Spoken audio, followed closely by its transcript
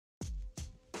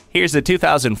Here's the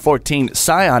 2014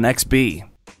 Scion XB.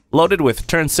 Loaded with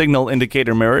turn signal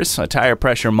indicator mirrors, a tire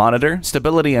pressure monitor,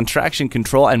 stability and traction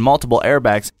control, and multiple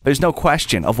airbags, there's no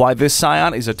question of why this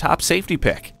Scion is a top safety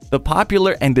pick. The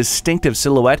popular and distinctive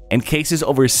silhouette encases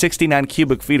over 69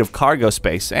 cubic feet of cargo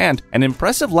space, and an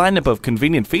impressive lineup of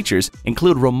convenient features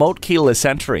include remote keyless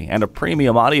entry and a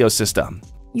premium audio system.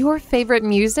 Your favorite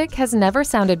music has never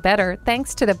sounded better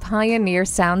thanks to the Pioneer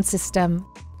sound system.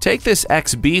 Take this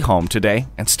XB home today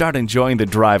and start enjoying the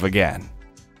drive again.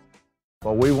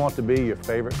 Well, we want to be your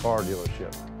favorite car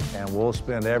dealership, and we'll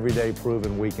spend every day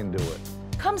proving we can do it.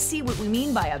 Come see what we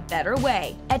mean by a better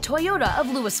way at Toyota of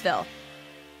Lewisville.